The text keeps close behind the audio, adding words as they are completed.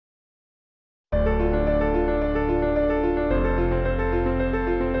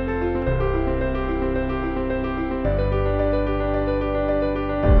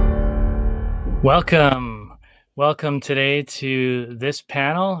Welcome. Welcome today to this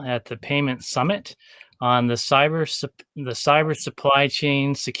panel at the Payment Summit on the cyber supply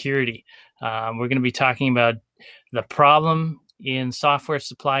chain security. We're going to be talking about the problem in software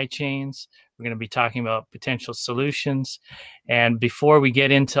supply chains. We're going to be talking about potential solutions. And before we get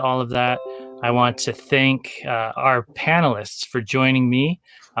into all of that, I want to thank our panelists for joining me,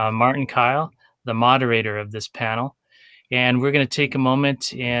 Martin Kyle, the moderator of this panel. And we're going to take a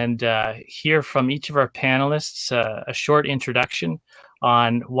moment and hear from each of our panelists a short introduction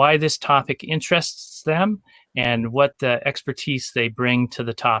on why this topic interests them and what the expertise they bring to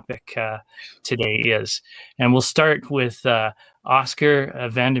the topic today is. And we'll start with Oscar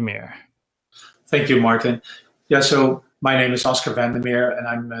van der Meer. Thank you, Martin. Yeah, so my name is Oscar van der Meer, and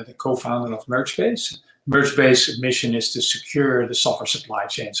I'm the co-founder of MergeBase. MergeBase's mission is to secure the software supply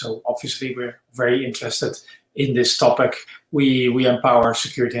chain. So obviously, we're very interested in this topic. We empower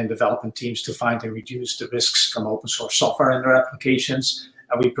security and development teams to find and reduce the risks from open source software in their applications.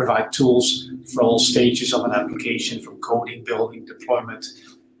 And we provide tools for all stages of an application, from coding, building, deployment,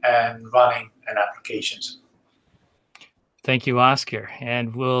 and running an applications. Thank you, Oscar.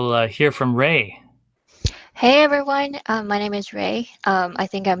 And we'll hear from Ray. Hey everyone, my name is Ray. I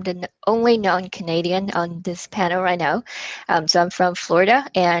think I'm the only non-Canadian on this panel right now. So I'm from Florida,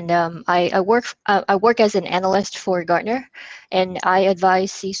 and I work as an analyst for Gartner, and I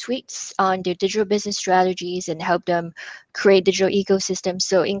advise C-suites on their digital business strategies and help them create digital ecosystems.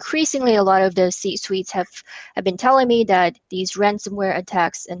 So increasingly, a lot of the C-suites have been telling me that these ransomware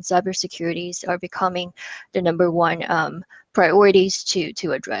attacks and cybersecurities are becoming the #1 priorities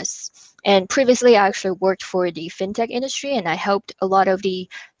to address. And previously, I actually worked for the fintech industry, and I helped a lot of the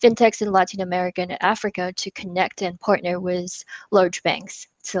fintechs in Latin America and Africa to connect and partner with large banks.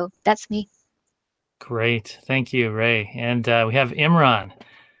 So that's me. Great. Thank you, Ray. And we have Imraan.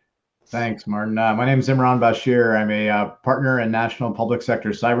 Thanks, Martin. My name is Imraan Bashir. I'm a partner and national public sector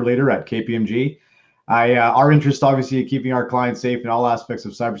cyber leader at KPMG. Our interest, obviously, in keeping our clients safe in all aspects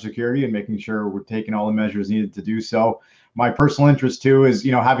of cybersecurity and making sure we're taking all the measures needed to do so. My personal interest too is,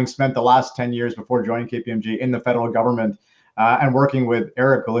 having spent the last 10 years before joining KPMG in the federal government and working with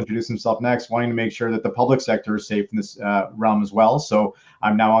Eric, who'll introduce himself next, wanting to make sure that the public sector is safe in this realm as well. So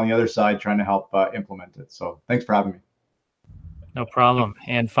I'm now on the other side trying to help implement it. So thanks for having me. No problem.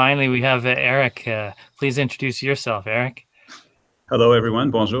 And finally, we have Eric. Please introduce yourself, Eric. Hello,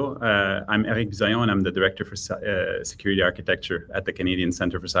 everyone. Bonjour. I'm Eric Bisaillon, and I'm the Director for Security Architecture at the Canadian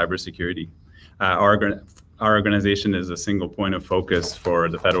Centre for Cybersecurity. Our organization is a single point of focus for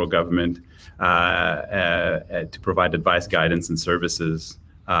the federal government to provide advice, guidance, and services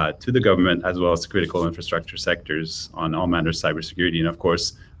to the government, as well as critical infrastructure sectors on all matters of cybersecurity. And of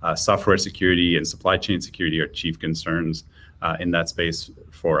course, software security and supply chain security are chief concerns in that space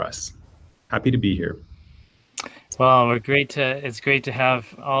for us. Happy to be here. Well, it's great to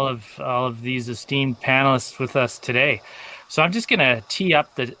have all of these esteemed panelists with us today. So I'm just going to tee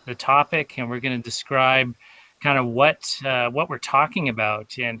up the topic, and we're going to describe kind of what we're talking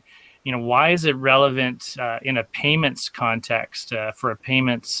about, and why is it relevant in a payments context for a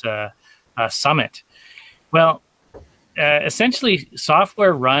payments summit. Well, essentially,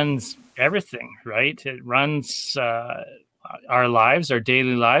 software runs everything, right? It runs our lives, our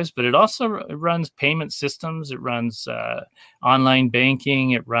daily lives, but it also runs payment systems. It runs online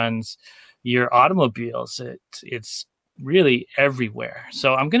banking. It runs your automobiles. It's really everywhere.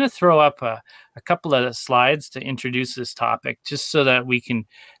 So I'm going to throw up a couple of slides to introduce this topic, just so that we can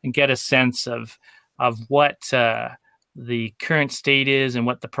get a sense of what the current state is and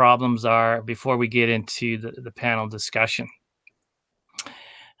what the problems are before we get into the panel discussion.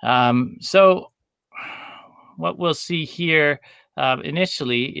 So what we'll see here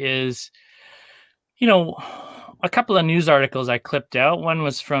initially is, a couple of news articles I clipped out. One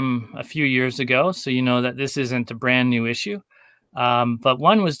was from a few years ago, so you know that this isn't a brand new issue. But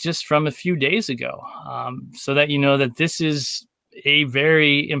one was just from a few days ago, so that you know that this is a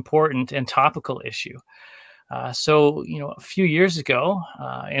very important and topical issue. So, a few years ago,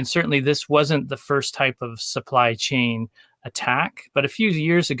 and certainly this wasn't the first type of supply chain attack, but a few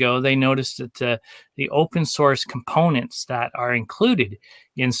years ago, they noticed that the open source components that are included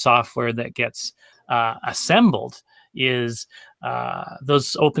in software that gets assembled is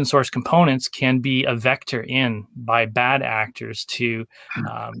those open source components can be a vector in by bad actors to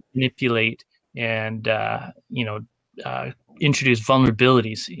manipulate and introduce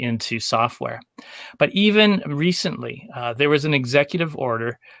vulnerabilities into software. But even recently, there was an executive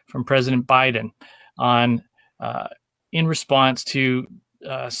order from President Biden on in response to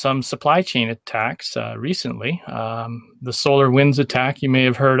some supply chain attacks recently, the SolarWinds attack you may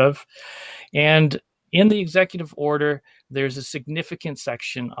have heard of. And in the executive order, there's a significant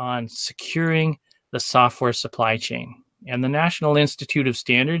section on securing the software supply chain. And the National Institute of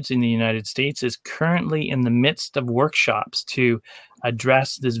Standards in the United States is currently in the midst of workshops to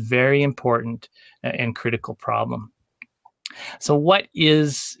address this very important and critical problem. So what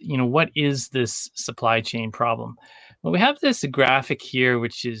is this supply chain problem? Well, we have this graphic here,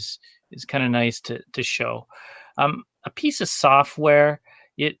 which is kind of nice to show. A piece of software,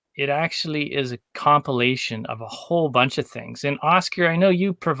 it actually is a compilation of a whole bunch of things. And Oscar, I know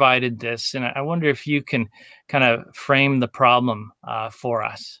you provided this, and I wonder if you can kind of frame the problem for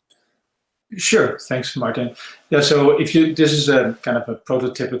us. Sure, thanks, Martin. Yeah, so this is a kind of a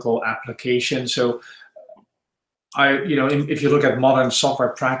prototypical application. So if you look at modern software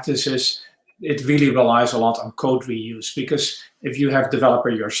practices, it really relies a lot on code reuse, because if you have developer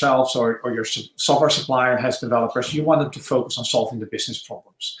yourselves or your software supplier has developers, you want them to focus on solving the business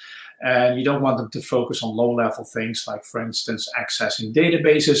problems. And you don't want them to focus on low-level things like, for instance, accessing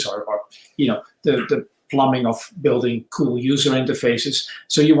databases or the plumbing of building cool user interfaces.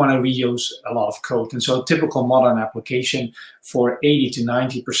 So you want to reuse a lot of code. And so a typical modern application for 80 to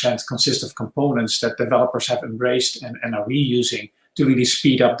 90% consists of components that developers have embraced and are reusing to really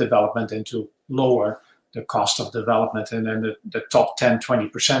speed up development and to lower the cost of development. And then the top 10,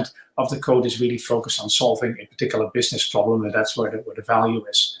 20% of the code is really focused on solving a particular business problem, and that's where the value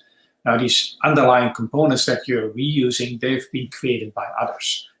is. Now, these underlying components that you're reusing, they've been created by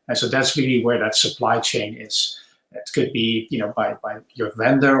others. And so that's really where that supply chain is. It could be, by your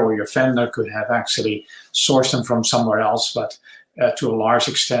vendor, or your vendor could have actually sourced them from somewhere else, but to a large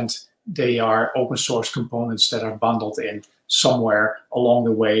extent, they are open source components that are bundled in somewhere along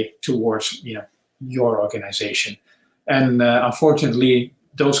the way towards your organization. And unfortunately,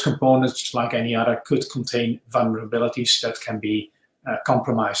 those components, like any other, could contain vulnerabilities that can be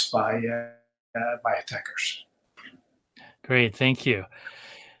compromised by attackers. Great, thank you.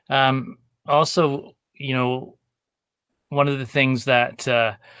 Also, one of the things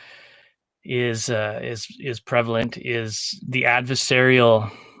that is prevalent is the adversarial.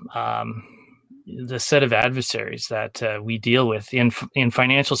 The set of adversaries that we deal with in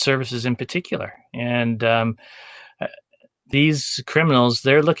financial services in particular. And these criminals,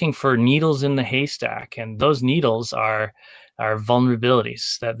 they're looking for needles in the haystack, and those needles are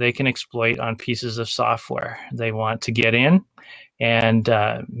vulnerabilities that they can exploit on pieces of software. They want to get in and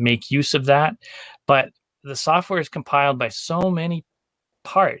make use of that, but the software is compiled by so many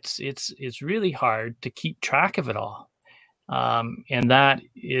parts, it's really hard to keep track of it all. And that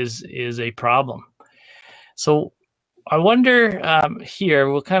is a problem. So I wonder here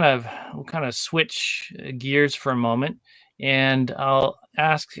we'll kind of switch gears for a moment, and I'll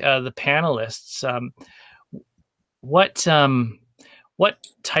ask the panelists what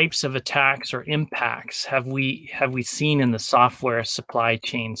types of attacks or impacts have we seen in the software supply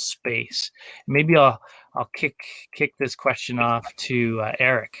chain space? Maybe I'll kick this question off to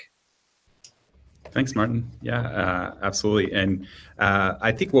Eric. Thanks, Martin. Yeah, absolutely. And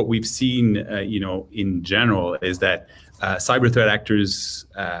I think what we've seen, in general, is that cyber threat actors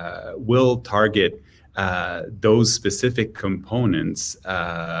will target those specific components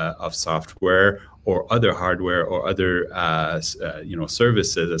of software or other hardware or other,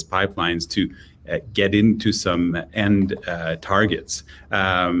 services as pipelines to get into some end targets.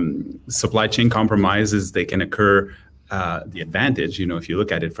 Supply chain compromises, they can occur. The advantage, if you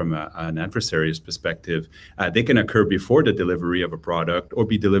look at it from an adversary's perspective, they can occur before the delivery of a product or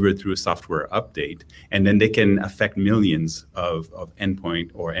be delivered through a software update. And then they can affect millions of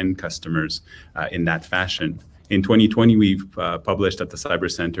endpoint or end customers in that fashion. In 2020, we've published at the Cyber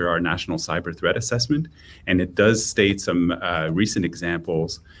Center our National Cyber Threat Assessment, and it does state some recent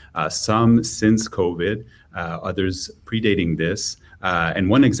examples, some since COVID, others predating this. And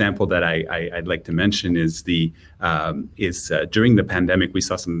one example that I'd like to mention is during the pandemic, we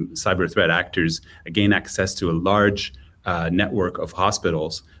saw some cyber threat actors gain access to a large network of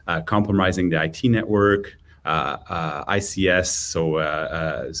hospitals, compromising the IT network, ICS, so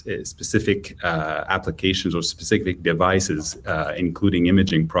specific applications or specific devices, including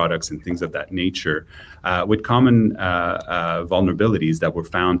imaging products and things of that nature, with common vulnerabilities that were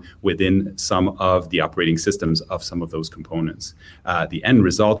found within some of the operating systems of some of those components. The end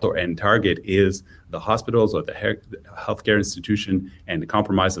result or end target is the hospitals or the healthcare institution and the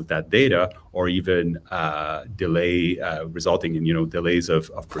compromise of that data, or even delay resulting in delays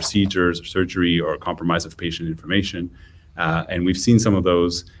of procedures or surgery or compromise of patient information. And we've seen some of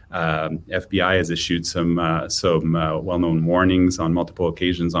those. FBI has issued some well-known warnings on multiple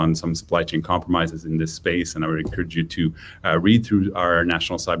occasions on some supply chain compromises in this space. And I would encourage you to read through our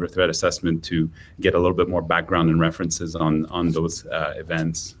National Cyber Threat Assessment to get a little bit more background and references on those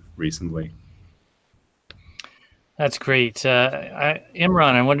events recently. That's great.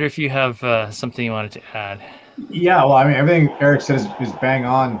 Imraan, I wonder if you have something you wanted to add. Yeah, well, I mean, everything Eric said is bang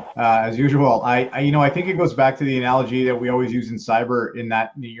on as usual. I think it goes back to the analogy that we always use in cyber, in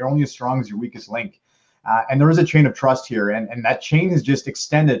that you're only as strong as your weakest link, and there is a chain of trust here, and that chain is just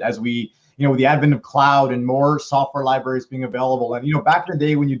extended as we, with the advent of cloud and more software libraries being available. And back in the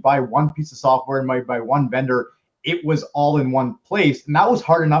day when you'd buy one piece of software and might buy one vendor, it was all in one place, and that was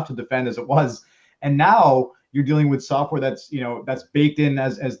hard enough to defend as it was. And now you're dealing with software that's that's baked in,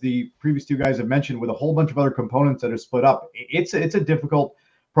 as the previous two guys have mentioned, with a whole bunch of other components that are split up. It's a difficult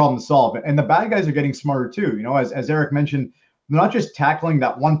problem to solve, and the bad guys are getting smarter too. As Eric mentioned, they're not just tackling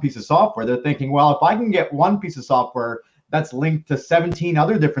that one piece of software. They're thinking, well, if I can get one piece of software that's linked to 17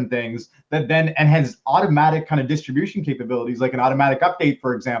 other different things that then and has automatic kind of distribution capabilities, like an automatic update,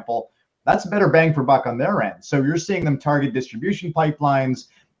 for example, that's better bang for buck on their end. So you're seeing them target distribution pipelines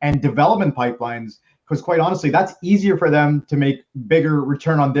and development pipelines, because quite honestly, that's easier for them to make bigger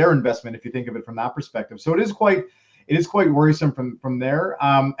return on their investment if you think of it from that perspective. So it is quite worrisome from there.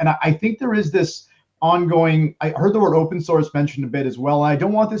 And I think there is this ongoing. I heard the word open source mentioned a bit as well. I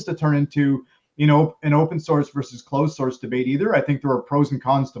don't want this to turn into an open source versus closed source debate either. I think there are pros and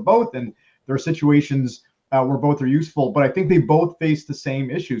cons to both, and there are situations where both are useful. But I think they both face the same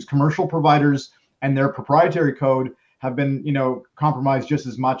issues. Commercial providers and their proprietary code have been compromised just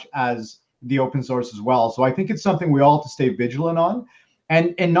as much as the open source as well. So I think it's something we all have to stay vigilant on,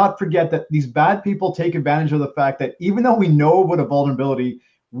 and not forget that these bad people take advantage of the fact that even though we know about a vulnerability,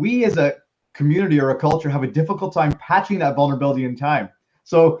 we as a community or a culture have a difficult time patching that vulnerability in time.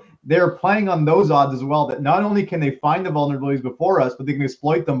 So they're playing on those odds as well, that not only can they find the vulnerabilities before us, but they can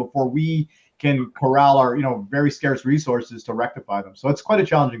exploit them before we can corral our very scarce resources to rectify them. So it's quite a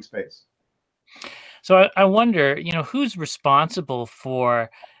challenging space. So I wonder, who's responsible for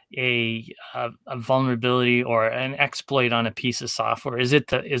a vulnerability or an exploit on a piece of software? Is it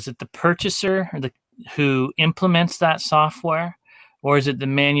the purchaser who implements that software, or is it the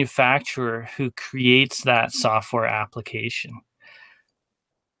manufacturer who creates that software application?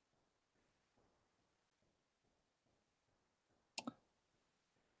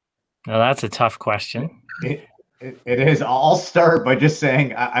 Now that's a tough question. It is. I'll start by just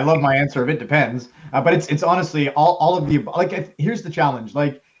saying I love my answer of it depends, but it's honestly all of the, like, here's the challenge.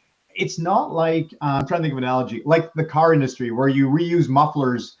 Like, it's not like I'm trying to think of an analogy, like the car industry where you reuse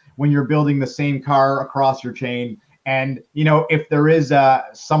mufflers when you're building the same car across your chain. And if there is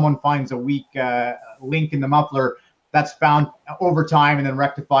someone finds a weak link in the muffler, that's found over time and then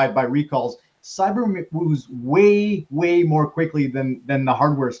rectified by recalls. Cyber moves way more quickly than the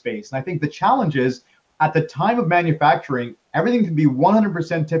hardware space. And I think the challenge is, at the time of manufacturing, everything can be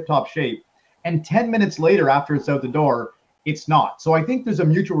 100% tip-top shape, and 10 minutes later, after it's out the door, it's not. So I think there's a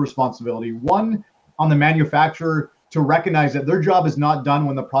mutual responsibility, one on the manufacturer to recognize that their job is not done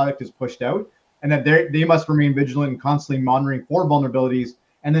when the product is pushed out, and that they must remain vigilant and constantly monitoring for vulnerabilities.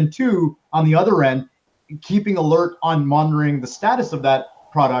 And then two, on the other end, keeping alert on monitoring the status of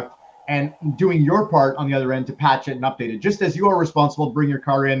that product and doing your part on the other end to patch it and update it, just as you are responsible to bring your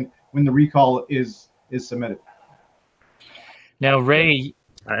car in when the recall is submitted. Now, Ray,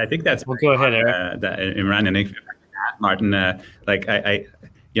 I think that's. Well, go ahead, Eric. Imraan and Martin,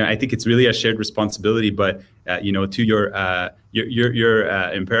 I think it's really a shared responsibility, but to your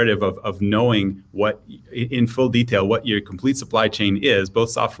imperative of knowing what in full detail what your complete supply chain is, both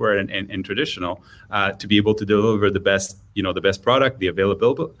software and traditional, to be able to deliver the best product, the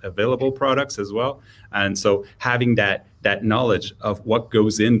available products as well. And so having that knowledge of what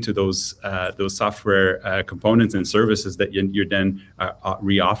goes into those software components and services that you're then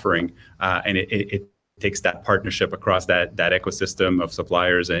reoffering, and it takes that partnership across that ecosystem of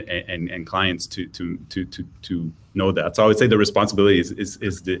suppliers and clients to know that. So I would say the responsibility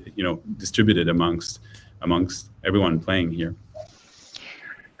is distributed amongst everyone playing here.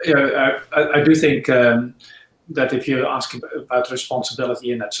 Yeah, I do think that if you ask about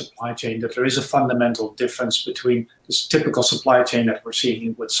responsibility in that supply chain, that there is a fundamental difference between this typical supply chain that we're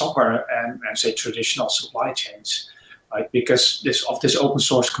seeing with software and say traditional supply chains, right? Because this open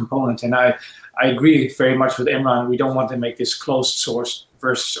source component, and I agree very much with Imraan. We don't want to make this closed source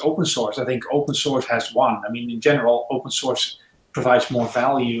versus open source. I think open source has won. I mean, in general, open source provides more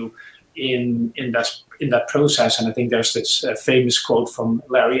value in that process. And I think there's this famous quote from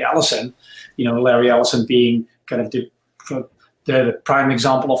Larry Ellison. Larry Ellison being kind of the the prime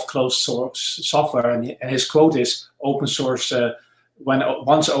example of closed source software, and his quote is, "Open source.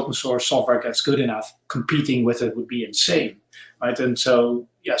 Once open source software gets good enough, competing with it would be insane." Right? And so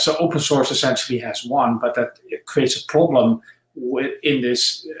so open source essentially has won, but that it creates a problem in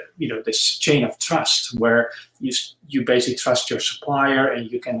this this chain of trust, where you basically trust your supplier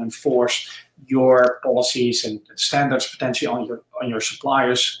and you can enforce your policies and standards potentially on your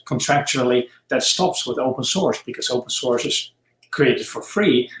suppliers contractually. That stops with open source, because open source is created for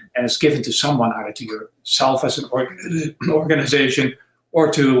free and it's given to someone, either to yourself as an organization or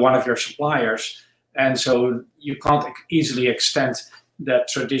to one of your suppliers. And so you can't easily extend that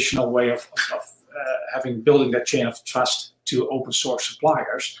traditional way of building that chain of trust to open source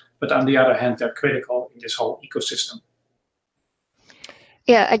suppliers. But on the other hand, they're critical in this whole ecosystem.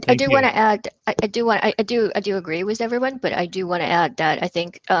 Yeah, I do want to add. I do agree with everyone, but I do want to add that I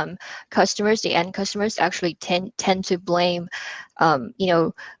think customers, the end customers, actually tend to blame,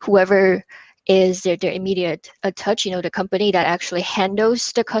 whoever is their immediate touch, the company that actually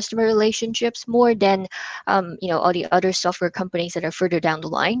handles the customer relationships more than, all the other software companies that are further down the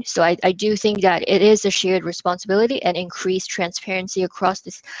line. So I do think that it is a shared responsibility, and increased transparency across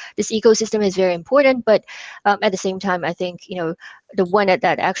this ecosystem is very important. But at the same time, I think, the one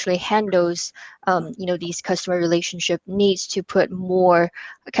that actually handles, these customer relationship needs to put more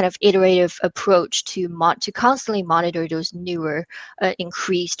kind of iterative approach to constantly monitor those newer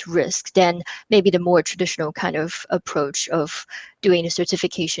increased risks than maybe the more traditional kind of approach of doing a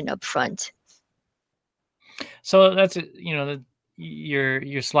certification upfront. So that's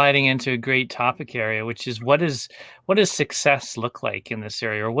you're sliding into a great topic area, which is what does success look like in this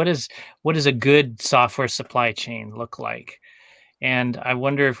area, or what does a good software supply chain look like? And I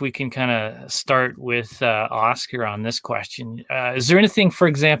wonder if we can kind of start with Oscar on this question. Is there anything, for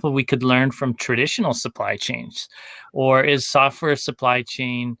example, we could learn from traditional supply chains, or is software supply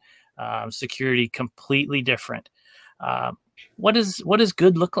chain security completely different? What does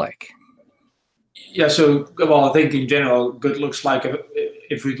good look like? Yeah, so, well, I think in general, good looks like,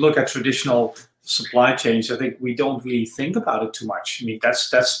 if we look at traditional supply chains, I think we don't really think about it too much. I mean,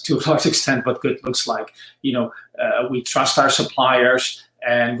 that's to a large extent what good looks like. We trust our suppliers,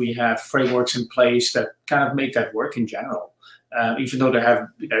 and we have frameworks in place that kind of make that work in general. Even though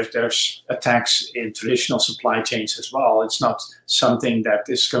there's attacks in traditional supply chains as well, it's not something that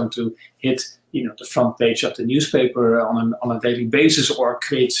is going to hit the front page of the newspaper on a daily basis, or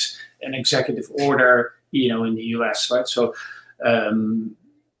creates an executive order in the US, right? So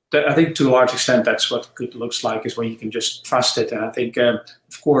I think to a large extent that's what good looks like, is where you can just trust it. And I think, of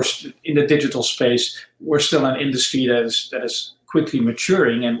course, in the digital space, we're still an industry that is quickly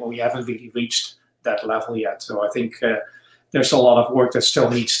maturing, and we haven't really reached that level yet. So I think there's a lot of work that still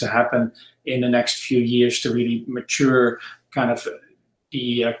needs to happen in the next few years to really mature kind of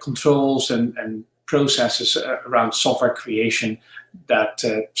the controls and processes around software creation that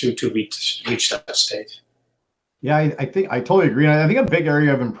to reach that state. Yeah, I think I totally agree. And I think a big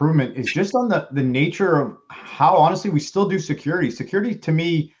area of improvement is just on the nature of how, honestly, we still do security. Security, to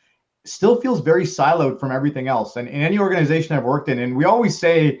me, still feels very siloed from everything else. And in any organization I've worked in, and we always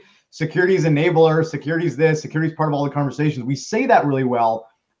say security is enabler, security is this, security is part of all the conversations. We say that really well.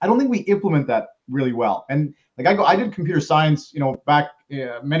 I don't think we implement that really well. And like I did computer science, back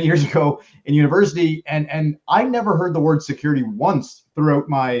many years ago in university, and I never heard the word security once throughout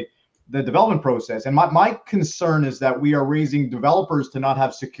the development process. And my concern is that we are raising developers to not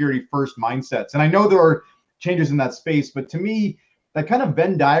have security first mindsets. And I know there are changes in that space, but to me, that kind of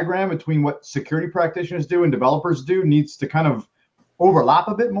Venn diagram between what security practitioners do and developers do needs to kind of overlap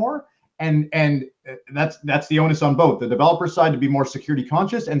a bit more. And that's the onus on both the developer side to be more security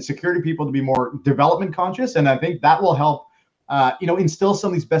conscious, and security people to be more development conscious. And I think that will help, instill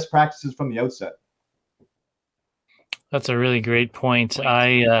some of these best practices from the outset. That's a really great point.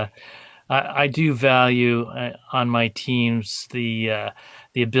 I do value on my teams the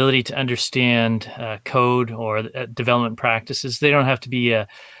ability to understand code or development practices. They don't have to be a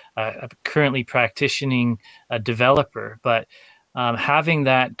currently practicing developer, but having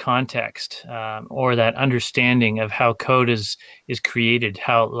that context or that understanding of how code is created,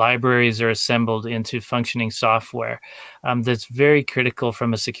 how libraries are assembled into functioning software, that's very critical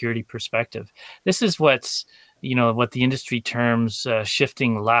from a security perspective. This is what the industry terms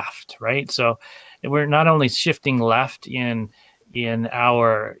shifting left, right? So we're not only shifting left in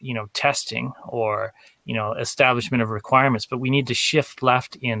our testing or establishment of requirements, but we need to shift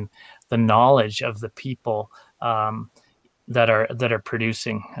left in the knowledge of the people that are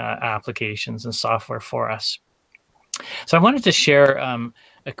producing applications and software for us. So I wanted to share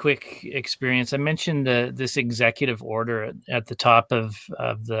a quick experience. I mentioned this executive order at the top of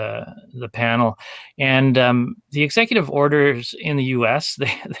the panel, and the executive orders in the U.S.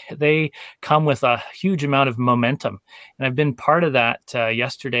 they come with a huge amount of momentum, and I've been part of that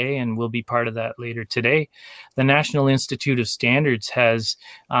yesterday, and will be part of that later today. The National Institute of Standards has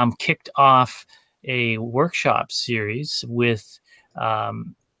kicked off a workshop series with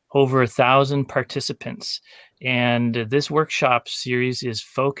over 1,000 participants. And this workshop series is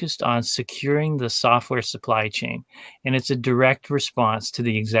focused on securing the software supply chain. And it's a direct response to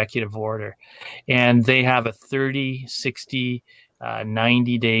the executive order. And they have a 30, 60,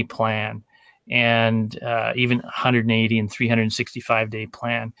 90-day plan, and even 180 and 365-day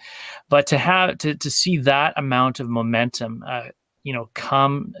plan. But to see that amount of momentum,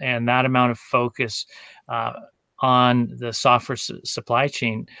 come, and that amount of focus on the software supply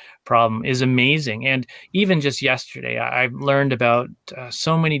chain problem is amazing. And even just yesterday, I've learned about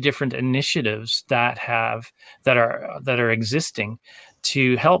so many different initiatives that are existing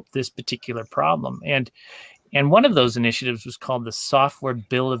to help this particular problem. And one of those initiatives was called the Software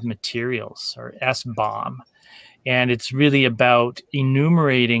Bill of Materials, or SBOM. And it's really about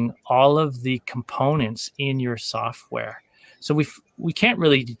enumerating all of the components in your software. So we can't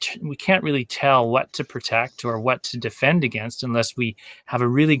really tell what to protect or what to defend against unless we have a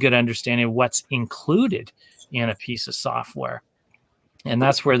really good understanding of what's included in a piece of software. And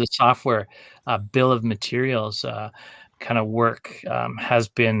that's where the Software Bill of Materials kind of work has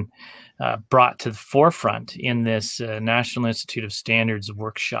been brought to the forefront in this National Institute of Standards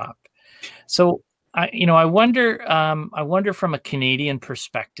workshop. So I wonder from a Canadian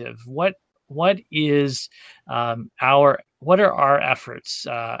perspective, what are our efforts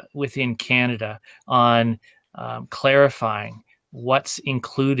within Canada on clarifying what's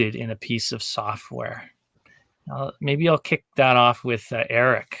included in a piece of software? Maybe I'll kick that off with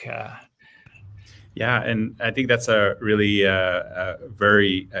Eric. Yeah, and I think that's a really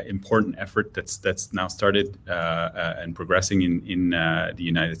very important effort that's now started and progressing in the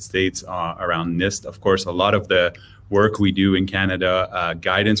United States around NIST. Of course, a lot of the work we do in Canada,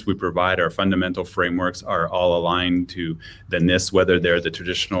 guidance we provide, our fundamental frameworks are all aligned to the NIST, whether they're the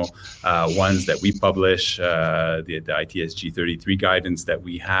traditional ones that we publish, the ITSG 33 guidance that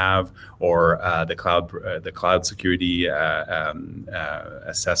we have, or the cloud security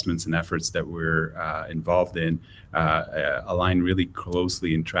assessments and efforts that we're involved in, align really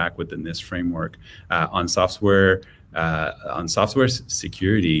closely and track with the NIST framework. On software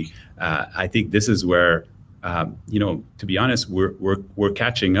security, I think this is where to be honest, we're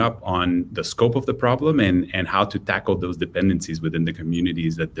catching up on the scope of the problem and how to tackle those dependencies within the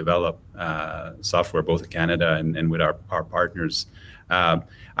communities that develop software, both in Canada and with our partners.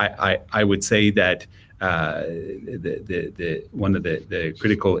 I would say that one of the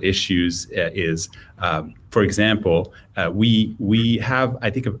critical issues is, for example, we have, I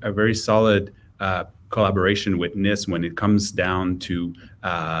think, a very solid collaboration with NIST when it comes down to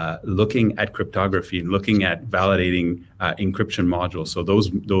looking at cryptography and looking at validating encryption modules. So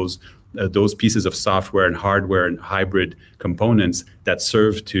those pieces of software and hardware and hybrid components that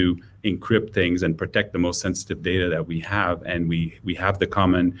serve to encrypt things and protect the most sensitive data that we have. And we have the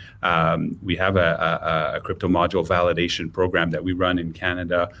common, we have a crypto module validation program that we run in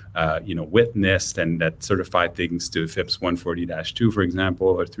Canada, with NIST, and that certified things to FIPS 140-2, for example,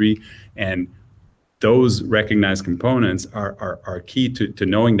 or 3. And those recognized components are key to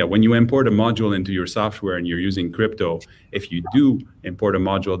knowing that when you import a module into your software and you're using crypto, if you do import a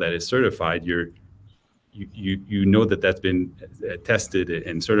module that is certified, you know that's been tested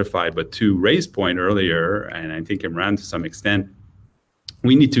and certified. But to Ray's point earlier, and I think Imraan to some extent,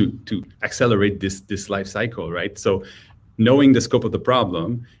 we need to accelerate this life cycle, right? So knowing the scope of the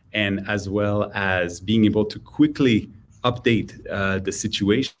problem, and as well as being able to quickly update the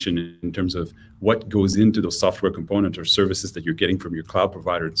situation in terms of what goes into those software components or services that you're getting from your cloud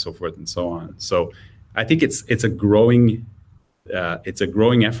provider and so forth and so on. So I think it's a growing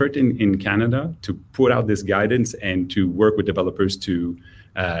effort in Canada to put out this guidance and to work with developers to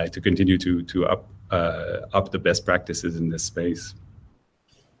continue to up the best practices in this space.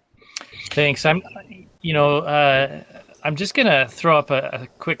 Thanks. I'm just gonna throw up a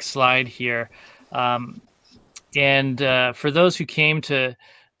quick slide here. And for those who came to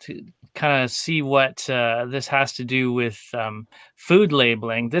kind of see what this has to do with food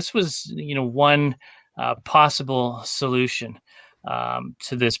labeling, this was, one possible solution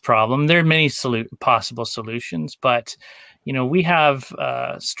to this problem. There are many possible solutions, but we have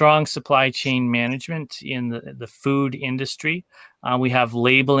strong supply chain management in the food industry. We have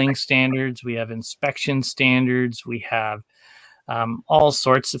labeling standards, we have inspection standards, we have all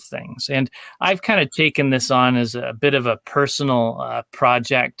sorts of things. And I've kind of taken this on as a bit of a personal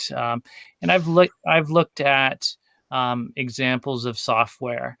project, and I've looked at examples of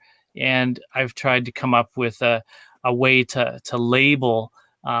software, and I've tried to come up with a way to label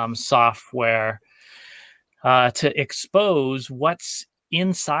software to expose what's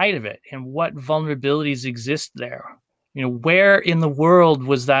inside of it and what vulnerabilities exist there. Where in the world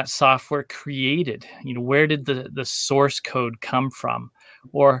was that software created? Where did the source code come from?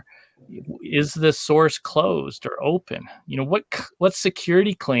 Or is the source closed or open? What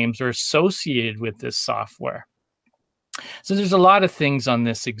security claims are associated with this software? So there's a lot of things on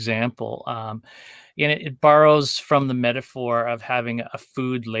this example. And it borrows from the metaphor of having a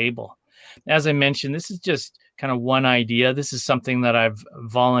food label. As I mentioned, this is just kind of one idea. This is something that I've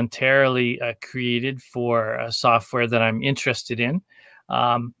voluntarily created for a software that I'm interested in.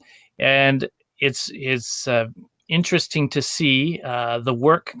 And it's interesting to see the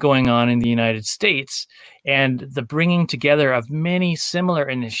work going on in the United States and the bringing together of many similar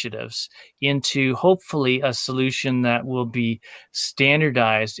initiatives into hopefully a solution that will be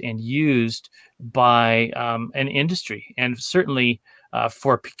standardized and used by an industry, and certainly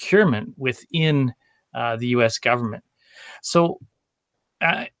for procurement within the U.S. government. So,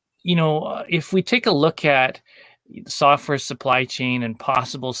 if we take a look at software supply chain and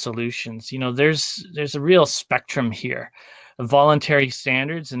possible solutions, there's a real spectrum here. Voluntary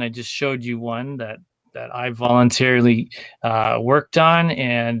standards, and I just showed you one that I voluntarily worked on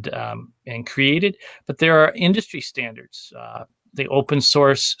and created. But there are industry standards, the open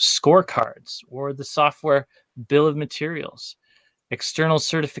source scorecards, or the software bill of materials, external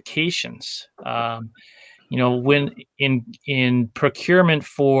certifications. When in procurement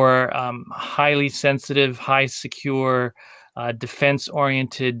for highly sensitive, high secure,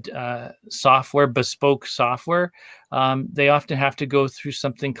 defense-oriented software, bespoke software, they often have to go through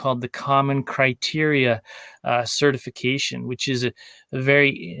something called the Common Criteria certification, which is a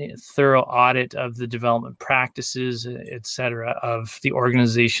very thorough audit of the development practices, et cetera, of the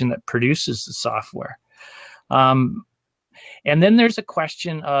organization that produces the software. And then there's a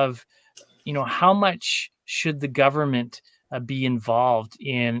question of, how much should the government be involved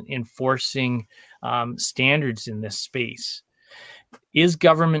in enforcing standards in this space? Is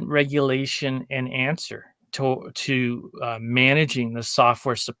government regulation an answer to managing the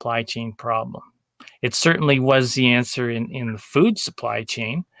software supply chain problem? It certainly was the answer in the food supply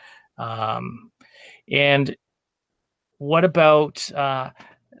chain. And what about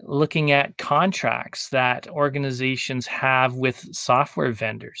looking at contracts that organizations have with software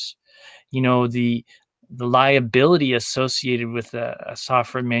vendors? The liability associated with a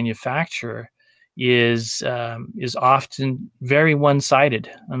software manufacturer is often very one-sided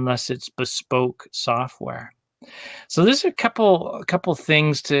unless it's bespoke software. So there's a couple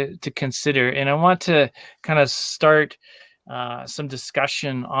things to consider, and I want to kind of start some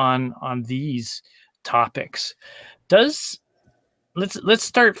discussion on these topics. Let's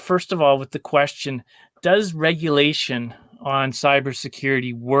start first of all with the question: does regulation on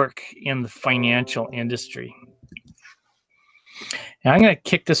cybersecurity work in the financial industry? And I'm going to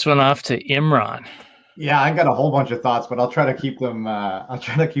kick this one off to Imraan. Yeah, I got a whole bunch of thoughts, but I'll try to keep them. I'll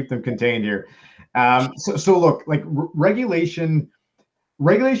try to keep them contained here. So look, like regulation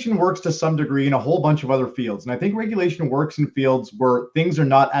works to some degree in a whole bunch of other fields, and I think regulation works in fields where things are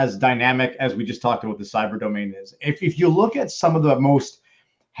not as dynamic as we just talked about the cyber domain is. If you look at some of the most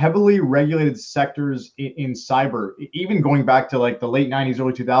heavily regulated sectors in cyber, even going back to like the late 90s,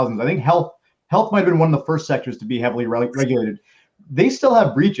 early 2000s, I think health might have been one of the first sectors to be heavily regulated. They still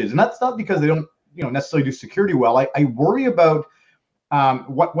have breaches, and that's not because they don't necessarily do security well. I worry about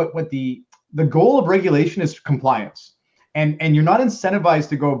what the goal of regulation is compliance, and you're not incentivized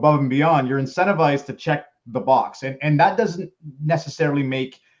to go above and beyond. You're incentivized to check the box, and that doesn't necessarily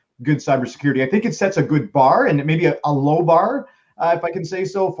make good cybersecurity. I think it sets a good bar, and maybe a low bar, if I can say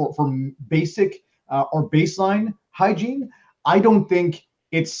so, for basic or baseline hygiene. I don't think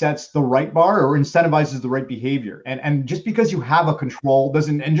it sets the right bar or incentivizes the right behavior. And just because you have a control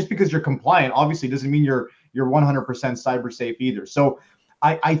and just because you're compliant, obviously doesn't mean you're 100% cyber safe either. So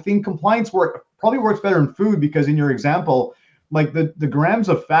I think compliance probably works better in food, because in your example, like the grams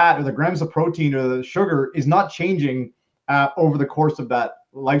of fat or the grams of protein or the sugar is not changing over the course of that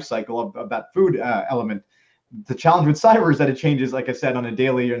life cycle of that food element. The challenge with cyber is that it changes, like I said, on a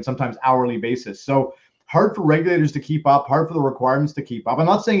daily and sometimes hourly basis. So hard for regulators to keep up, hard for the requirements to keep up. I'm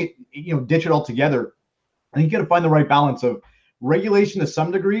not saying ditch it altogether. I think you got to find the right balance of regulation to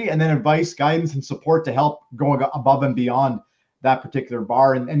some degree, and then advice, guidance, and support to help go above and beyond that particular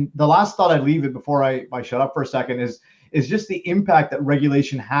bar. And the last thought I'd leave it before I shut up for a second is is just the impact that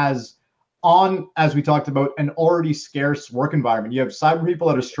regulation has on, as we talked about, an already scarce work environment. You have cyber people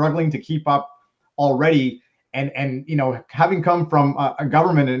that are struggling to keep up already, and you know, having come from a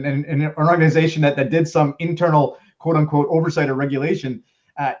government and an organization that did some internal quote unquote oversight or regulation,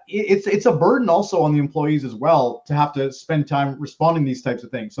 it's a burden also on the employees as well to have to spend time responding to these types of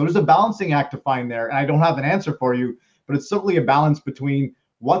things. So there's a balancing act to find there, and I don't have an answer for you, but it's certainly a balance between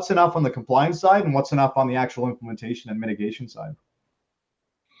what's enough on the compliance side and what's enough on the actual implementation and mitigation side.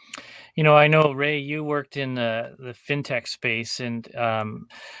 You know, I know, Ray, you worked in the fintech space, and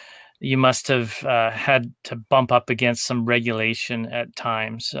you must have had to bump up against some regulation at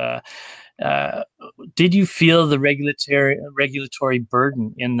times. Did you feel the regulatory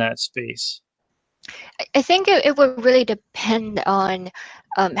burden in that space? I think it would really depend on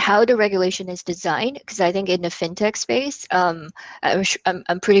how the regulation is designed, because I think in the fintech space, I'm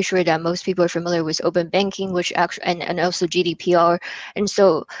pretty sure that most people are familiar with open banking, which actually, and also GDPR,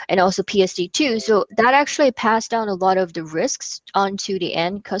 and also PSD2. So that actually passed down a lot of the risks onto the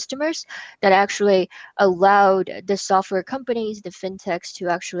end customers that actually allowed the software companies, the fintechs, to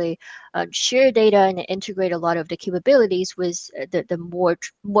actually share data and integrate a lot of the capabilities with the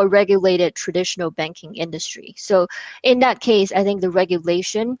more regulated traditional banking industry. So in that case, I think the regulation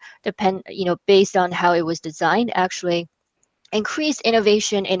based on how it was designed, actually increased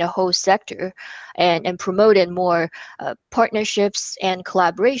innovation in a whole sector and promoted more partnerships and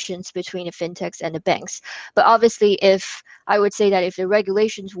collaborations between the fintechs and the banks. But obviously, I would say that if the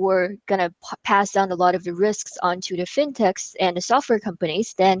regulations were going to pass down a lot of the risks onto the fintechs and the software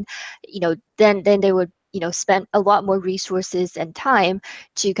companies, then they would spend a lot more resources and time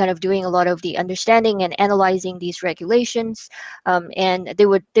to kind of doing a lot of the understanding and analyzing these regulations, and they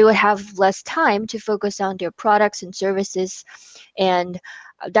would have less time to focus on their products and services, and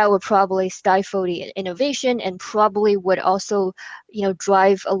that would probably stifle the innovation and probably would also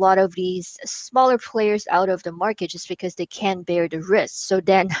drive a lot of these smaller players out of the market just because they can't bear the risk. So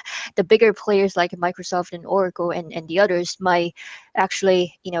then the bigger players like Microsoft and Oracle and the others might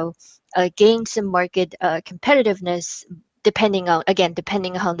actually gain some market competitiveness depending on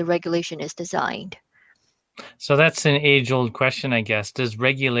how the regulation is designed. So that's an age-old question, I guess. Does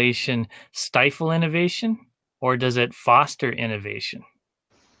regulation stifle innovation, or does it foster innovation?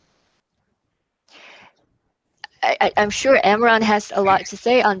 I'm sure Imraan has a lot to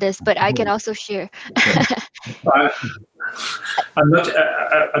say on this, but I can also share. I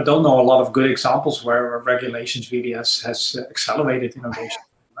don't know a lot of good examples where regulations really has accelerated innovation.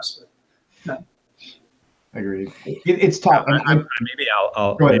 Agreed. It's tough. Maybe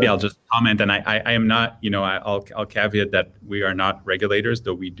I'll just comment, and I am not, I'll caveat that we are not regulators,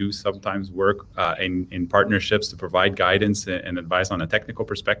 though we do sometimes work in partnerships to provide guidance and advice on a technical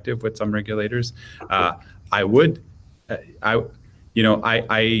perspective with some regulators. I would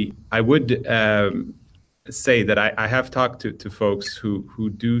say that I have talked to folks who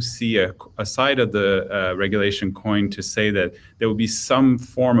do see a side of the regulation coin to say that there will be some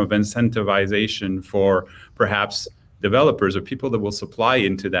form of incentivization for perhaps developers or people that will supply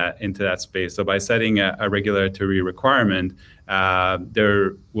into that space. So by setting a regulatory requirement,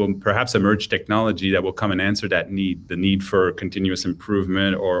 there will perhaps emerge technology that will come and answer that need, the need for continuous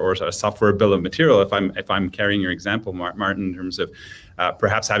improvement or a software bill of material. If I'm carrying your example, Martin, in terms of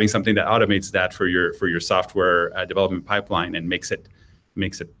perhaps having something that automates that for your software development pipeline and makes it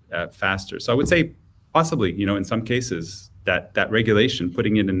faster. So I would say possibly, in some cases, that regulation,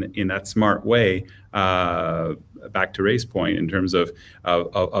 putting it in that smart way, back to Ray's point, in terms of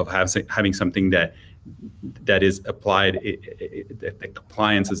having something that is applied, that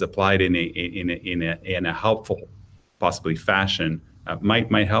compliance is applied in a helpful, possibly fashion,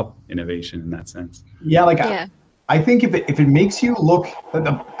 might help innovation in that sense. Yeah, I think if it makes you look,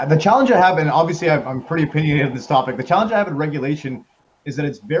 the challenge I have, and obviously I'm pretty opinionated on this topic, the challenge I have in regulation is that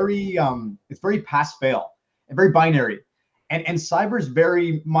it's very pass fail and very binary. And cyber is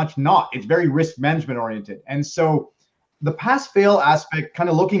very much not. It's very risk management oriented. And so the pass fail aspect, kind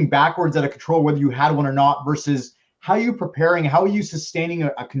of looking backwards at a control, whether you had one or not, versus how you preparing, how are you sustaining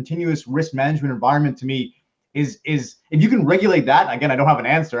a continuous risk management environment, to me is if you can regulate that. Again, I don't have an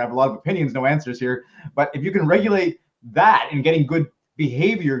answer. I have a lot of opinions, no answers here. But if you can regulate that and getting good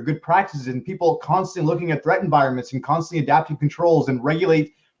behavior, good practices, and people constantly looking at threat environments and constantly adapting controls and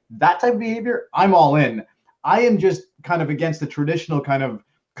regulate that type of behavior, I'm all in. I am just kind of against the traditional kind of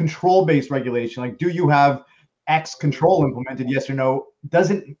control-based regulation. Like, do you have X control implemented, yes or no?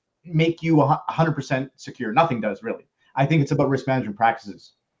 Doesn't make you 100% secure. Nothing does, really. I think it's about risk management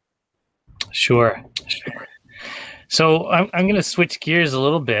practices. Sure. So I'm going to switch gears a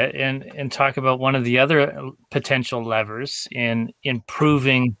little bit and talk about one of the other potential levers in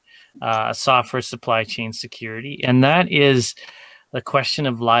improving software supply chain security, and that is the question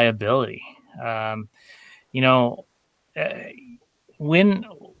of liability. You know,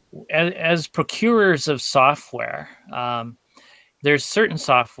 as procurers of software, there's certain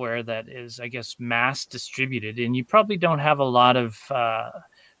software that is, I guess, mass distributed, and you probably don't have a lot of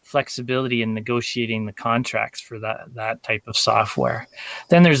flexibility in negotiating the contracts for that type of software.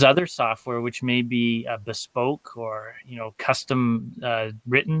 Then there's other software which may be bespoke or custom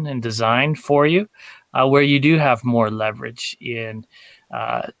written and designed for you, where you do have more leverage in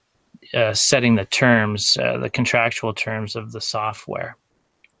setting the terms, the contractual terms of the software.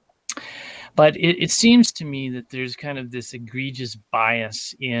 But it seems to me that there's kind of this egregious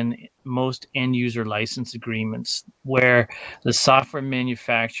bias in most end user license agreements where the software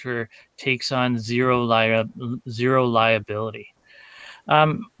manufacturer takes on zero liability.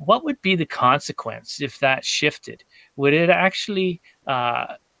 What would be the consequence if that shifted? Would it actually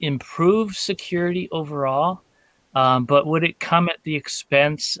improve security overall? But would it come at the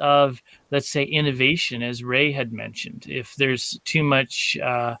expense of, let's say, innovation, as Ray had mentioned? If there's too much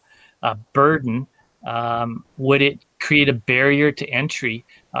burden, would it create a barrier to entry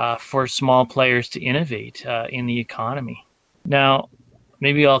for small players to innovate in the economy? Now,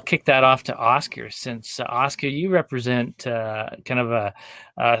 maybe I'll kick that off to Oscar, since Oscar, you represent kind of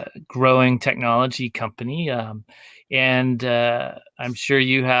a growing technology company, and I'm sure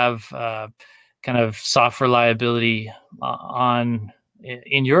you have kind of software liability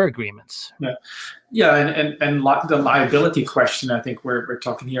in your agreements. Yeah, and the liability question, I think we're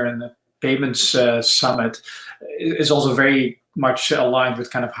talking here in the payments summit, is also very much aligned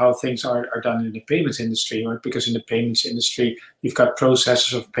with kind of how things are done in the payments industry, right? Because in the payments industry, you've got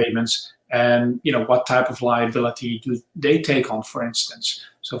processors of payments, and what type of liability do they take on, for instance?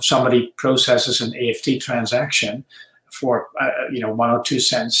 So if somebody processes an AFT transaction for 1 or 2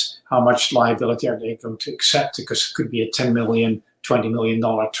 cents, how much liability are they going to accept? Because it could be a $10 million, $20 million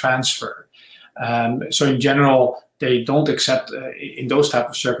transfer. So in general, they don't accept, in those type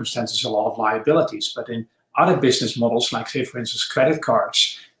of circumstances, a lot of liabilities. But in other business models, like say, for instance, credit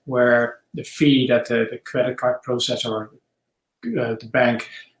cards, where the fee that the credit card processor or the bank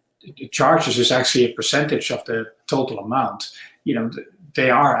charges is actually a percentage of the total amount, they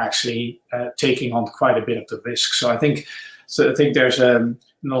are actually taking on quite a bit of the risk. So I think there's an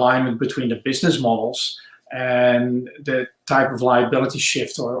alignment between the business models and the type of liability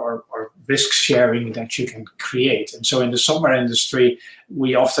shift or risk sharing that you can create. And so in the software industry,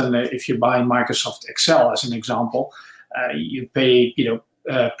 we often, if you buy Microsoft Excel as an example, you pay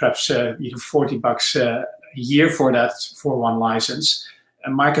perhaps $40 a year for that for one license.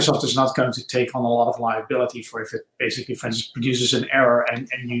 And Microsoft is not going to take on a lot of liability for if it basically, for instance, produces an error and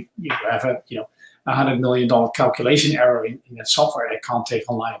you have a $100 million calculation error in that software. They can't take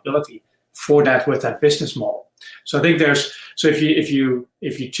on liability for that with that business model. So I think if you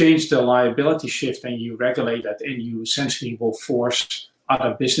change the liability shift and you regulate that, and you essentially will force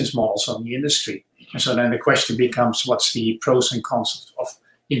other business models on the industry. And so then the question becomes, what's the pros and cons of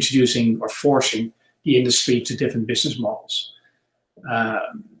introducing or forcing the industry to different business models?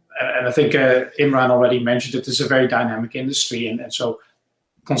 And I think Imraan already mentioned that it's a very dynamic industry, and so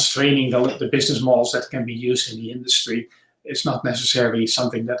constraining the business models that can be used in the industry is not necessarily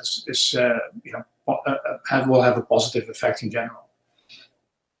something that will have a positive effect in general.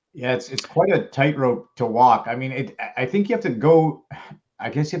 Yeah, it's quite a tightrope to walk. I mean, I think you have to go. I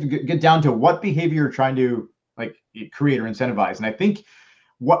guess you have to get down to what behavior you're trying to create or incentivize. And I think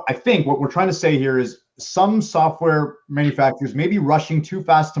what we're trying to say here is some software manufacturers may be rushing too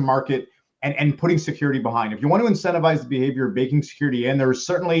fast to market and putting security behind. If you want to incentivize the behavior of baking security in, there are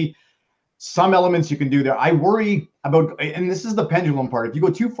certainly some elements you can do there. I worry about, and this is the pendulum part. If you go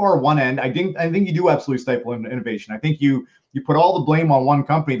too far one end, I think you do absolutely stifle innovation. I think you put all the blame on one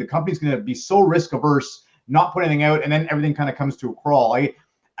company. The company's going to be so risk averse, not put anything out, and then everything kind of comes to a crawl.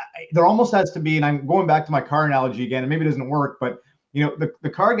 There almost has to be, and I'm going back to my car analogy again, and maybe it doesn't work, but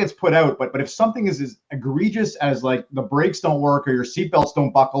the car gets put out, but if something is as egregious as like the brakes don't work or your seatbelts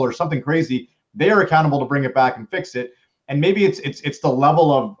don't buckle or something crazy, they are accountable to bring it back and fix it. And maybe it's the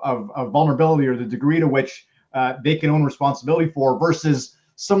level of vulnerability or the degree to which they can own responsibility for versus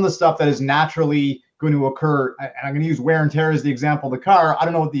some of the stuff that is naturally going to occur. And I'm going to use wear and tear as the example of the car. I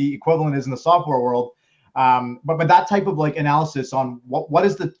don't know what the equivalent is in the software world, but that type of analysis on what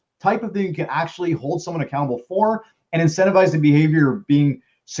is the type of thing you can actually hold someone accountable for and incentivize the behavior of being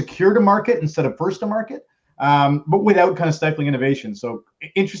secure to market instead of first to market, but without kind of stifling innovation. So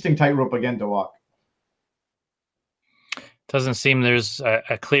interesting tightrope again to walk. Doesn't seem there's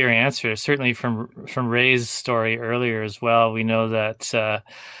a clear answer. Certainly from Ray's story earlier as well, we know that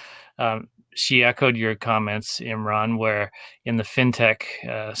she echoed your comments, Imraan, where in the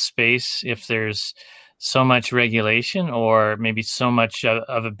fintech space, if there's so much regulation or maybe so much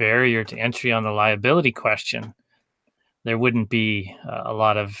of a barrier to entry on the liability question, there wouldn't be a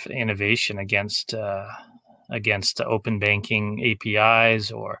lot of innovation against open banking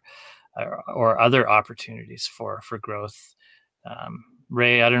APIs or other opportunities for growth.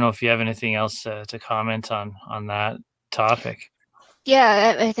 Ray, I don't know if you have anything else to comment on that topic.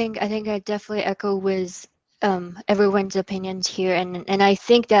 Yeah, I think I definitely echo with everyone's opinions here, and I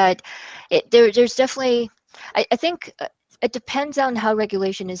think that there's definitely I think it depends on how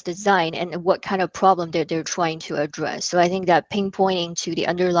regulation is designed and what kind of problem they're trying to address. So I think that pinpointing to the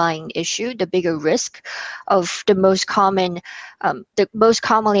underlying issue, the bigger risk of the most commonly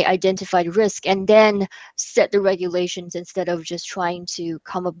identified risk, and then set the regulations instead of just trying to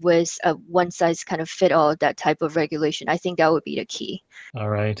come up with a one size kind of fit all that type of regulation. I think that would be the key. All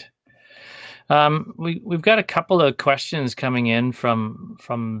right. We've got a couple of questions coming in from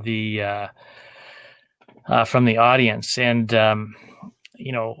the audience, and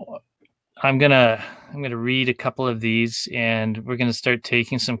you know, I'm gonna read a couple of these, and we're gonna start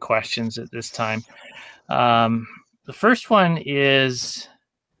taking some questions at this time. The first one is: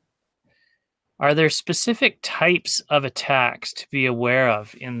 are there specific types of attacks to be aware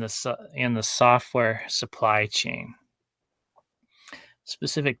of in the software supply chain?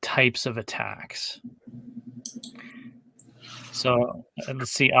 Specific types of attacks. So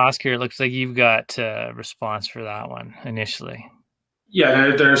let's see, Oscar, it looks like you've got a response for that one initially.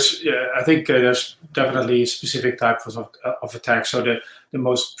 Yeah, I think there's definitely specific types of attacks. So the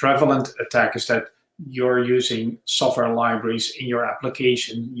most prevalent attack is that you're using software libraries in your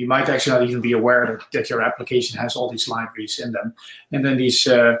application. You might actually not even be aware that your application has all these libraries in them. And then these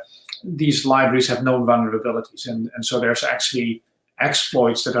libraries have known vulnerabilities. And so there's actually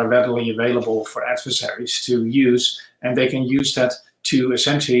exploits that are readily available for adversaries to use, and they can use that to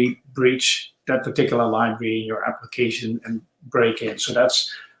essentially breach that particular library in your application and break in. So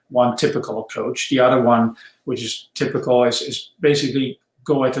that's one typical approach. The other one, which is typical, is basically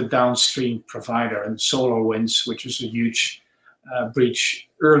go at a downstream provider. And SolarWinds, which was a huge breach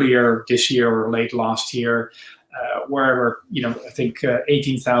earlier this year or late last year, where I think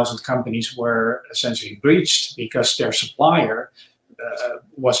 18,000 companies were essentially breached because their supplier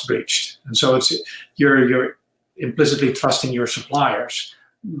was breached. And so you're implicitly trusting your suppliers,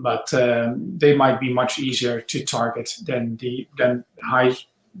 but they might be much easier to target than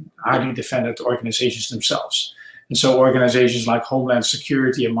highly defended organizations themselves. And so organizations like Homeland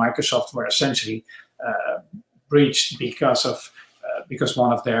Security and Microsoft were essentially breached because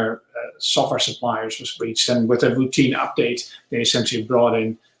one of their software suppliers was breached. And with a routine update, they essentially brought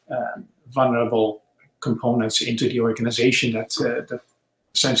in vulnerable components into the organization that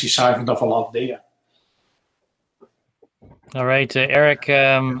essentially siphoned off a lot of data. All right, Eric,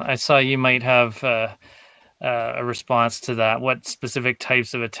 I saw you might have a response to that. What specific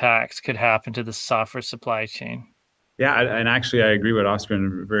types of attacks could happen to the software supply chain? Yeah, and actually, I agree with Oscar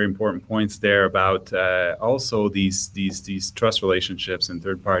on very important points there about also these trust relationships and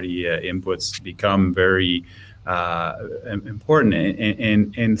third-party inputs become very important,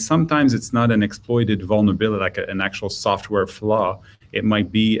 and sometimes it's not an exploited vulnerability like an actual software flaw. It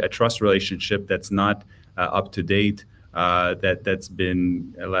might be a trust relationship that's not up to date, that's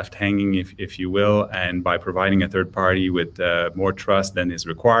been left hanging, if you will, and by providing a third party with more trust than is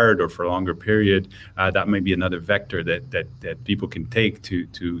required or for a longer period, that may be another vector that people can take to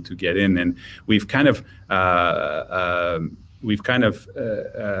get in. And we've kind of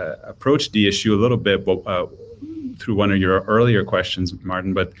approached the issue a little bit through one of your earlier questions,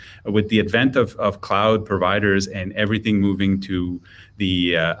 Martin, but with the advent of cloud providers and everything moving to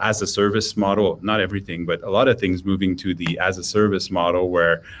the as a service model, not everything, but a lot of things moving to the as a service model,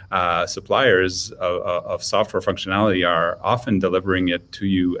 where suppliers of software functionality are often delivering it to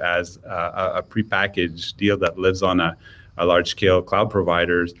you as a prepackaged deal that lives on a large scale cloud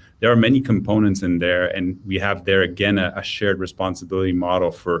providers. There are many components in there, and we have there again a shared responsibility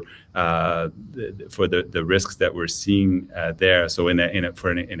model for the risks that we're seeing there. So in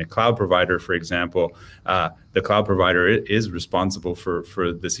a cloud provider, for example, the cloud provider is responsible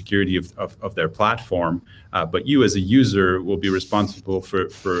for the security of their platform, but you as a user will be responsible for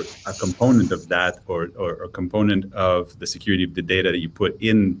a component of that or a component of the security of the data that you put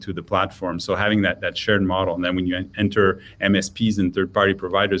into the platform. So having that shared model, and then when you enter MSPs and third-party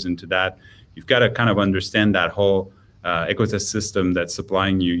providers into that, you've got to kind of understand that whole ecosystem that's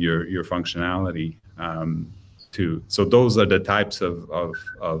supplying you your functionality. So those are the types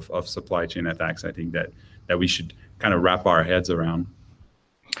of supply chain attacks, I think, that we should kind of wrap our heads around.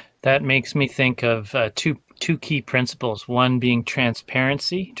 That makes me think of two key principles. One being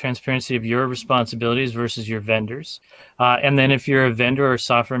transparency of your responsibilities versus your vendors. And then if you're a vendor or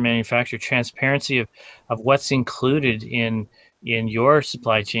software manufacturer, transparency of what's included in your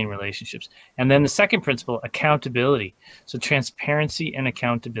supply chain relationships. And then the second principle, accountability. So transparency and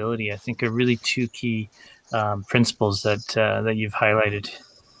accountability, I think, are really two key principles that you've highlighted.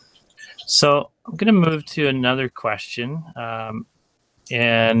 So I'm going to move to another question.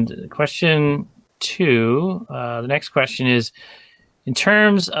 And question 2, the next question is, in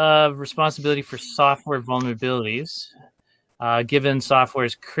terms of responsibility for software vulnerabilities, given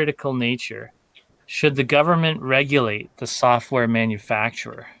software's critical nature, should the government regulate the software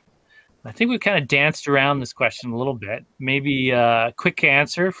manufacturer? I think we've kind of danced around this question a little bit. Maybe a quick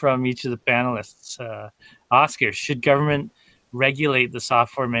answer from each of the panelists. Oscar, should government regulate the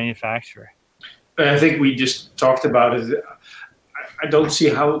software manufacturer? I think we just talked about it. I don't see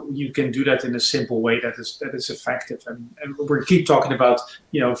how you can do that in a simple way that is effective. And we keep talking about,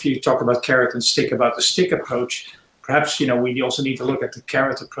 if you talk about carrot and stick, about the stick approach, perhaps, we also need to look at the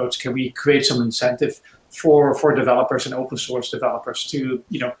carrot approach. Can we create some incentive for developers and open source developers to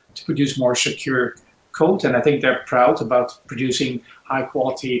produce more secure code? And I think they're proud about producing high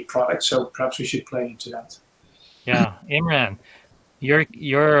quality products. So perhaps we should play into that. Yeah, Imraan. Your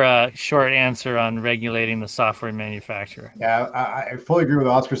short answer on regulating the software manufacturer. Yeah, I fully agree with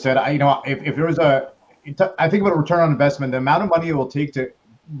what Oscar said. If there was I think about a return on investment, the amount of money it will take to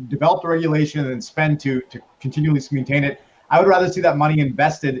develop the regulation and then spend to continually maintain it, I would rather see that money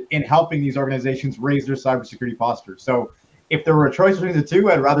invested in helping these organizations raise their cybersecurity posture. So if there were a choice between the two,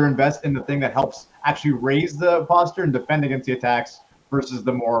 I'd rather invest in the thing that helps actually raise the posture and defend against the attacks versus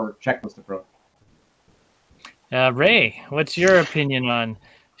the more checklist approach. Ray, what's your opinion on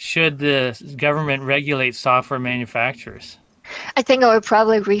should the government regulate software manufacturers? I think I would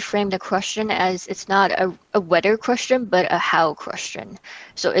probably reframe the question as it's not a whether question, but a how question.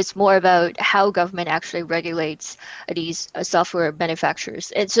 So it's more about how government actually regulates these software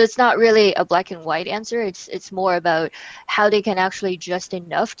manufacturers. And so it's not really a black and white answer. It's more about how they can actually just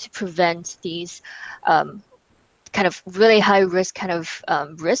enough to prevent these kind of really high risk kind of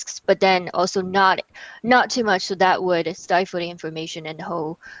risks, but then also not too much, so that would stifle the information and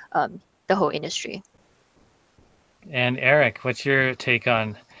the whole industry. And Eric, what's your take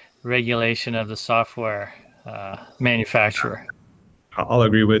on regulation of the software manufacturer? I'll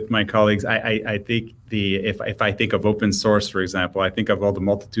agree with my colleagues. I think if I think of open source, for example, I think of all the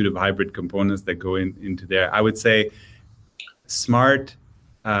multitude of hybrid components that go into there. I would say smart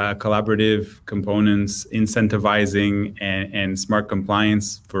collaborative components, incentivizing and smart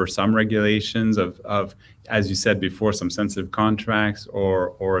compliance for some regulations of, as you said before, some sensitive contracts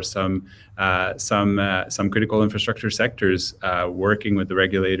or some critical infrastructure sectors, working with the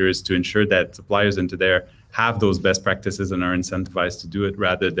regulators to ensure that suppliers into there have those best practices and are incentivized to do it,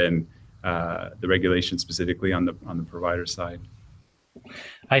 rather than the regulation specifically on the provider side.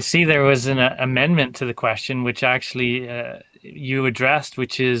 I see there was an amendment to the question, which actually you addressed,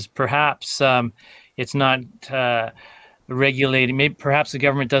 which is perhaps it's not regulating, maybe perhaps the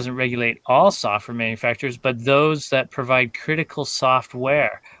government doesn't regulate all software manufacturers, but those that provide critical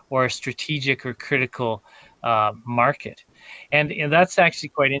software or a strategic or critical market. And that's actually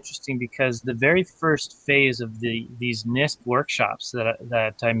quite interesting, because the very first phase of these NIST workshops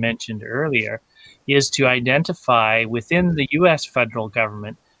that I mentioned earlier is to identify within the US federal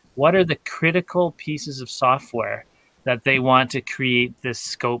government what are the critical pieces of software that they want to create this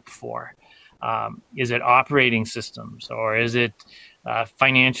scope for. Is it operating systems, or is it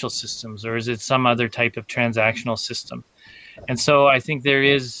financial systems, or is it some other type of transactional system? And so I think there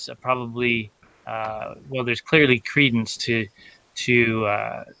is probably, well, there's clearly credence to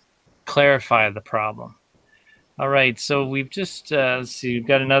clarify the problem. All right, so we've just, let's see, we've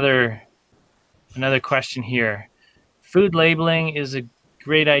got another question here. Food labeling is a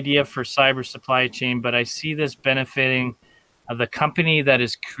great idea for cyber supply chain, but I see this benefiting the company that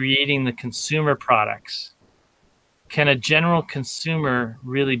is creating the consumer products. Can a general consumer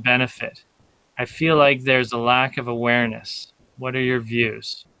really benefit? I feel like there's a lack of awareness. What are your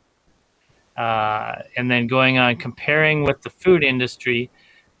views? And then going on, comparing with the food industry,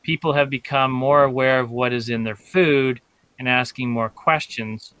 people have become more aware of what is in their food and asking more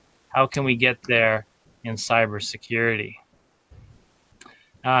questions. How can we get there in cybersecurity?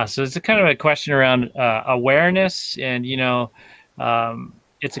 So it's a kind of a question around awareness, and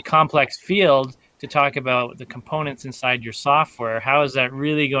it's a complex field to talk about the components inside your software. How is that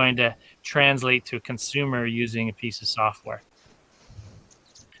really going to translate to a consumer using a piece of software?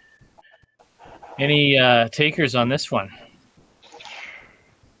 Any takers on this one?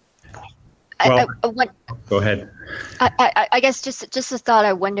 Well, go ahead. I guess just a thought.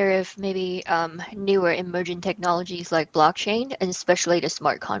 I wonder if maybe newer emerging technologies like blockchain, and especially the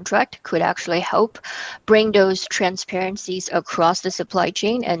smart contract, could actually help bring those transparencies across the supply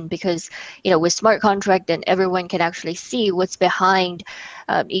chain. And because with smart contract, then everyone can actually see what's behind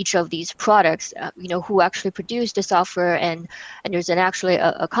each of these products. Who actually produced the software, and there's actually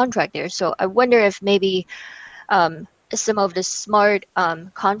a contract there. So I wonder if maybe some of the smart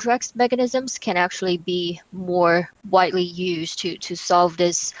contracts mechanisms can actually be more widely used to solve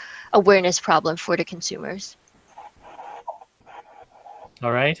this awareness problem for the consumers.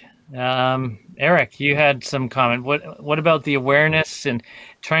 All right. Eric, you had some comment. What about the awareness and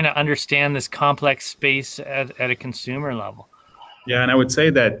trying to understand this complex space at a consumer level? Yeah, and I would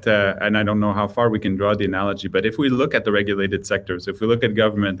say that, and I don't know how far we can draw the analogy, but if we look at the regulated sectors, if we look at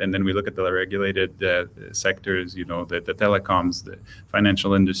government and then we look at the regulated sectors, the telecoms, the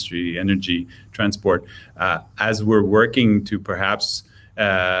financial industry, energy, transport, as we're working to perhaps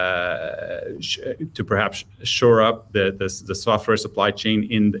shore up the software supply chain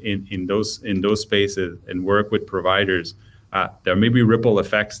in those spaces and work with providers. There may be ripple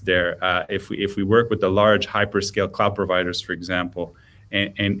effects there if we work with the large hyperscale cloud providers, for example,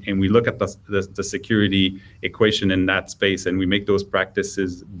 and we look at the security equation in that space and we make those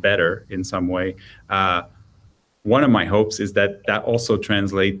practices better in some way. One of my hopes is that also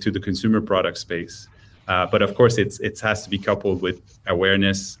translates to the consumer product space. But of course, it has to be coupled with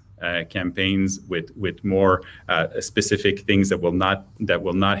awareness campaigns, with more specific things that will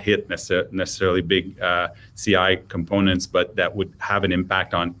not hit necessarily big CI components, but that would have an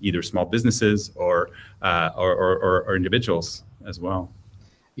impact on either small businesses or individuals as well.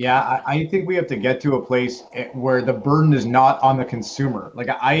 Yeah, I think we have to get to a place where the burden is not on the consumer. Like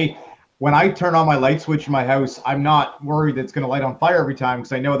when I turn on my light switch in my house, I'm not worried that it's going to light on fire every time,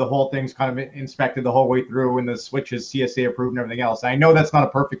 because I know the whole thing's kind of inspected the whole way through and the switch is CSA approved and everything else. And I know that's not a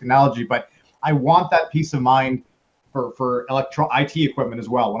perfect analogy, but I want that peace of mind for IT equipment as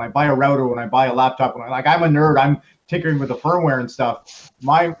well. When I buy a router, when I buy a laptop, I'm a nerd, I'm tinkering with the firmware and stuff.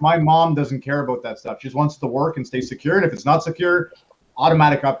 My mom doesn't care about that stuff. She just wants it to work and stay secure. And if it's not secure,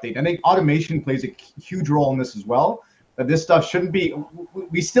 automatic update. I think automation plays a huge role in this as well. That this stuff shouldn't be,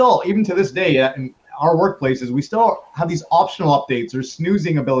 we still, even to this day in our workplaces, we still have these optional updates or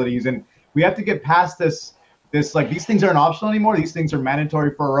snoozing abilities. And we have to get past this like, these things aren't optional anymore. These things are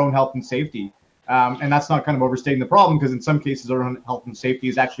mandatory for our own health and safety. And that's not kind of overstating the problem, because in some cases our own health and safety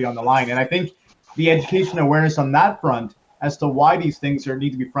is actually on the line. And I think the education awareness on that front as to why these things need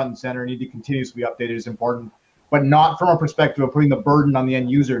to be front and center, need to continuously be updated is important, but not from a perspective of putting the burden on the end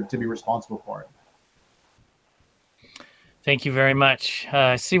user to be responsible for it. Thank you very much.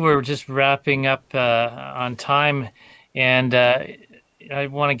 I see we're just wrapping up on time, and I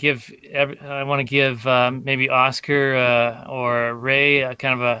want to give maybe Oscar or Ray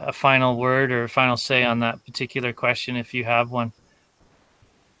kind of a final word or a final say on that particular question, if you have one.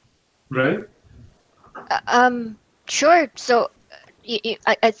 Ray? Sure. So,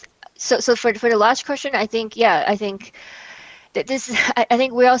 so for the last question, I think I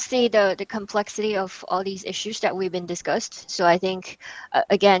think we all see the complexity of all these issues that we've been discussed. So I think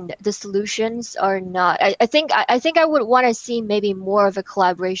again, the solutions are not. I think I would want to see maybe more of a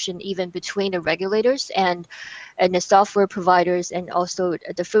collaboration even between the regulators and the software providers and also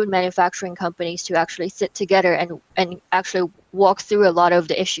the food manufacturing companies to actually sit together and actually walk through a lot of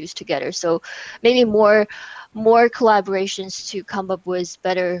the issues together. So maybe more collaborations to come up with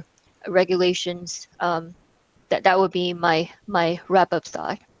better regulations. That would be my wrap-up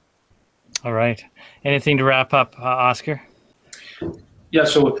thought. All right. Anything to wrap up, Oscar? Yeah,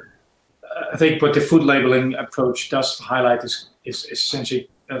 so I think what the food labeling approach does highlight is essentially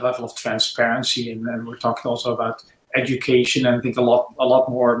a level of transparency, and we're talking also about education, and I think a lot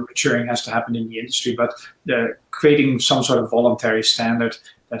more maturing has to happen in the industry, but creating some sort of voluntary standard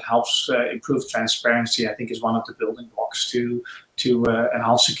that helps improve transparency, I think, is one of the building blocks to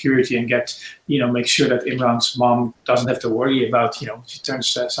enhance security and make sure that Imraan's mom doesn't have to worry about, she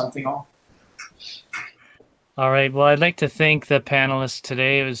turns something on. All right. Well, I'd like to thank the panelists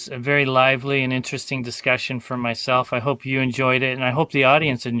today. It was a very lively and interesting discussion for myself. I hope you enjoyed it, and I hope the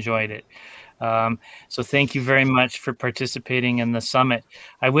audience enjoyed it. So thank you very much for participating in the summit.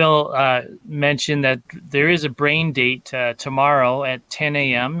 I will mention that there is a brain date tomorrow at 10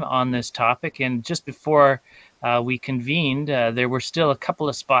 a.m. on this topic. And just before we convened. There were still a couple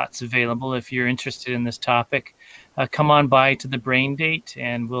of spots available. If you're interested in this topic, come on by to the Brain Date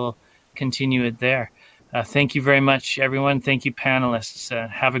and we'll continue it there. Thank you very much, everyone. Thank you, panelists.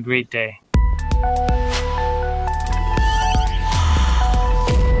 Have a great day.